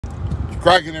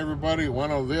cracking, everybody?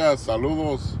 Buenos dias,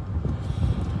 saludos.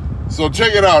 So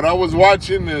check it out. I was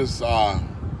watching this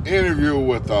interview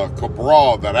with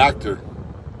Cabral, that actor,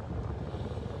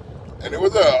 and it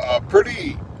was a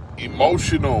pretty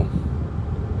emotional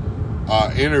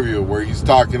interview where he's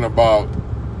talking about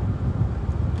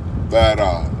that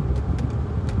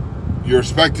you're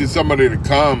expecting somebody to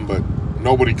come, but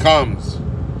nobody comes,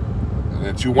 and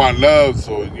that you want love,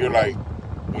 so you're like,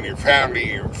 when your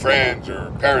family, your friends, or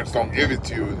parents don't give it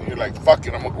to you, and you're like, fuck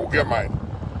it, I'm gonna go get mine.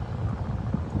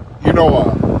 You know,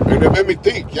 and it made me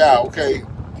think, yeah, okay,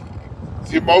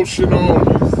 it's emotional,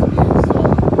 he's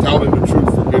telling the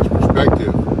truth from his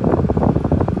perspective.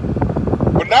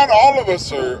 But not all of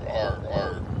us are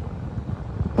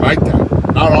like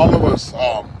that. Not all of us,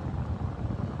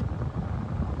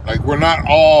 like, we're not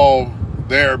all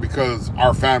there because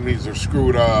our families are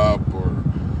screwed up, or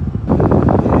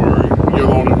you're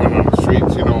the only one on the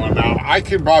streets, you know. And now I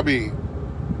can probably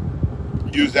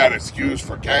use that excuse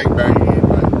for gangbanging,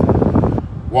 like,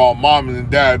 while mom and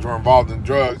dad were involved in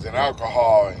drugs and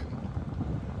alcohol.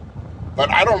 But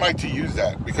I don't like to use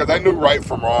that, because I knew right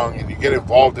from wrong, and you get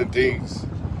involved in things.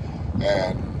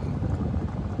 And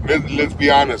let's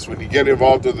be honest, when you get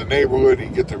involved in the neighborhood, you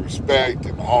get the respect,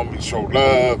 and the homies show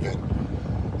love, and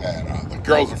the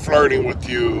girls are flirting with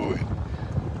you, and,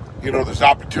 you know, there's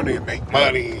opportunity to make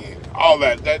money, and all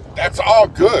that's all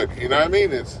good, you know what I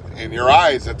mean? It's in your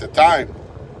eyes at the time.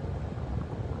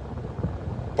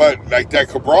 But like that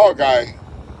Cabral guy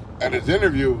and his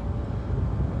interview,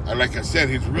 and like I said,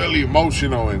 he's really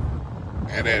emotional, and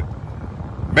it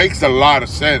makes a lot of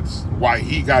sense why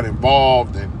he got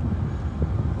involved, and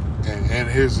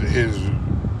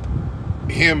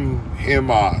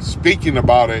him speaking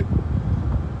about it,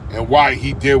 and why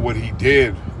he did what he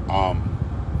did.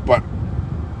 But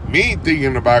me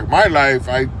thinking about my life,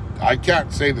 I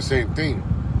can't say the same thing.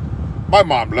 My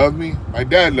mom loved me, my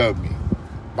dad loved me,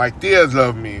 my tias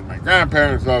loved me, my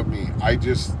grandparents loved me. I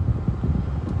just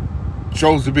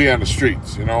chose to be on the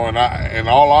streets, you know. And in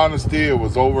all honesty, it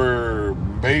was over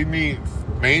mainly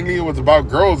it was about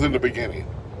girls in the beginning.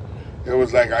 It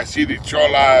was like, I see these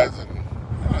cholas,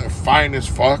 and fine as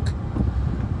fuck.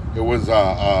 It was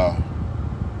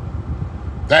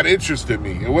that interested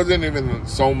me. It wasn't even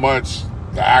so much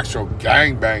the actual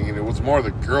gangbanging. It was more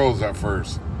the girls at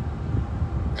first.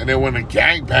 And then when the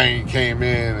gangbanging came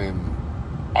in, and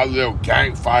all the little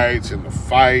gang fights, and the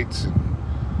fights,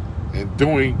 and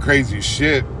doing crazy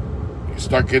shit, you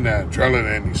start getting that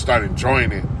adrenaline, and you start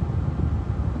enjoying it.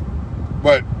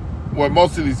 But what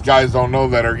most of these guys don't know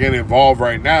that are getting involved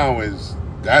right now is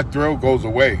that thrill goes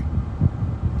away.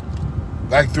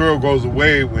 That thrill goes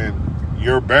away when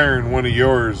you're burying one of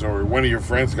yours, or one of your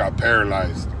friends got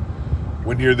paralyzed.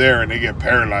 When you're there and they get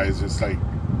paralyzed, it's like,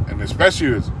 and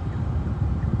especially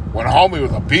when a homie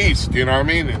was a beast, you know what I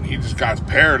mean? And he just got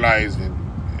paralyzed, and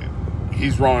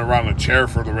he's rolling around in a chair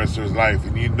for the rest of his life.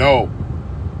 And you know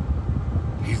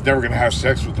he's never going to have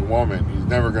sex with a woman. He's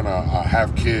never going to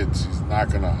have kids. He's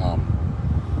not going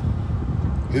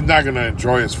to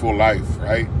enjoy his full life,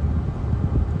 right?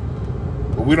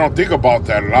 But we don't think about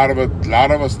that. A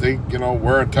lot of us think, you know,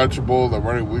 we're untouchable, that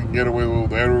we can get away with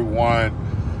whatever we want,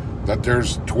 that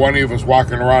there's 20 of us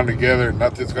walking around together,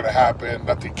 nothing's going to happen,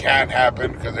 nothing can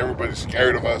happen because everybody's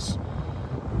scared of us.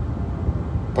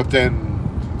 But then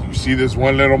you see this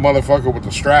one little motherfucker with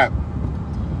a strap,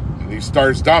 and he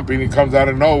starts dumping. He comes out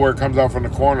of nowhere, comes out from the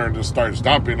corner, and just starts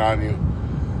dumping on you.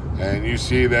 And you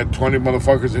see that 20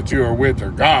 motherfuckers that you are with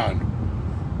are gone.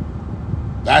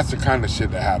 That's the kind of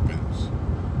shit that happens.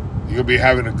 You'll be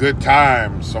having a good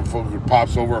time. Some fool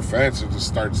pops over a fence and just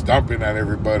starts dumping at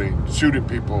everybody, shooting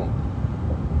people.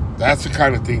 That's the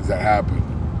kind of things that happen.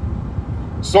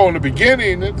 So in the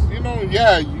beginning, it's, you know,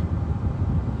 yeah,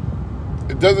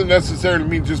 it doesn't necessarily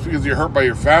mean just because you're hurt by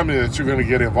your family that you're going to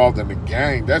get involved in a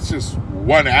gang. That's just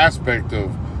one aspect of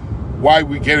why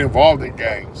we get involved in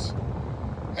gangs.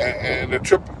 And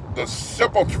the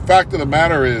simple fact of the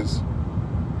matter is,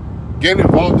 getting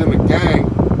involved in a gang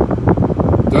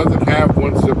doesn't have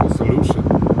one simple solution.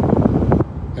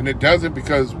 And it doesn't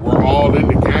because we're all in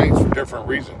the gangs for different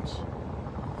reasons.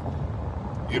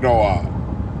 You know,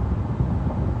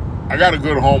 I got a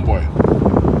good homeboy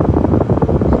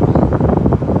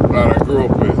that I grew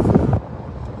up with.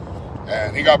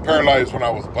 And he got paralyzed when I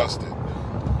was busted.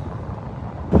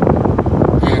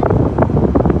 And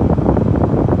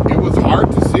it was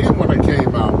hard to see him when I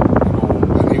came out, you know,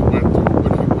 when he went through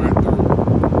what he went through.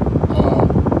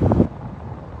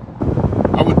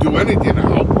 I would do anything to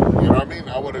help him, you know what I mean?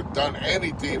 I would have done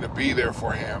anything to be there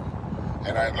for him.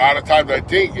 And a lot of times I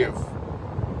think if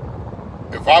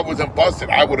I wasn't busted,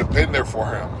 I would have been there for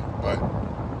him. But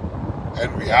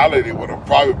in reality, what would have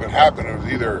probably been happening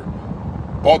was either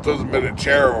both of them been in a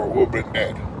chair or would have been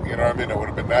dead. You know what I mean? It would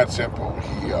have been that simple.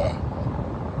 He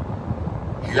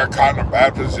got caught in a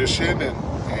bad position,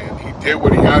 and he did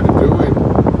what he had to do,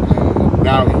 and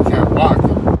now he can't walk.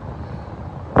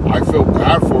 And I feel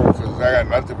bad for him because I got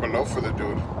nothing but love for the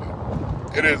dude.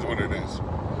 But it is what it is.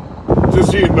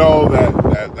 Just so you know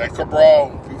that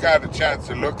Cabral, if you got a chance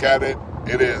to look at it,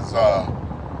 it is a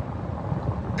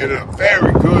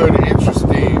very good,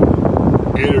 interesting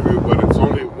interview, but it's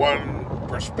only one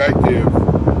perspective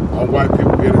on why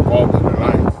people get involved in their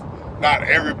life. Not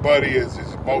everybody is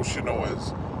as emotional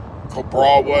as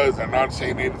Cabral was. I'm not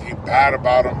saying anything bad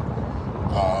about him.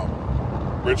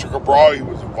 Richard Cabral, he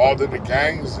was involved in the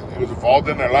gangs, and he was involved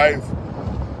in their life.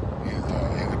 He's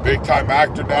a big-time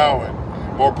actor now,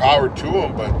 and more power to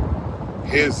him, but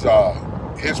his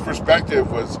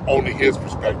perspective was only his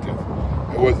perspective.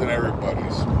 It wasn't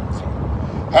everybody's. So,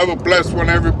 have a blessed one,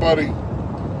 everybody.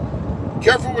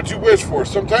 Careful what you wish for.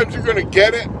 Sometimes you're going to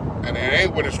get it, and it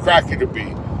ain't what it's cracking to be.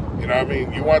 You know what I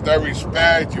mean? You want that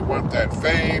respect, you want that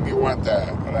fame, you want that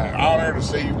honor to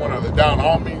say you're one of the down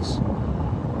homies.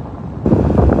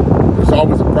 There's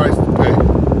always a price to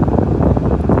pay.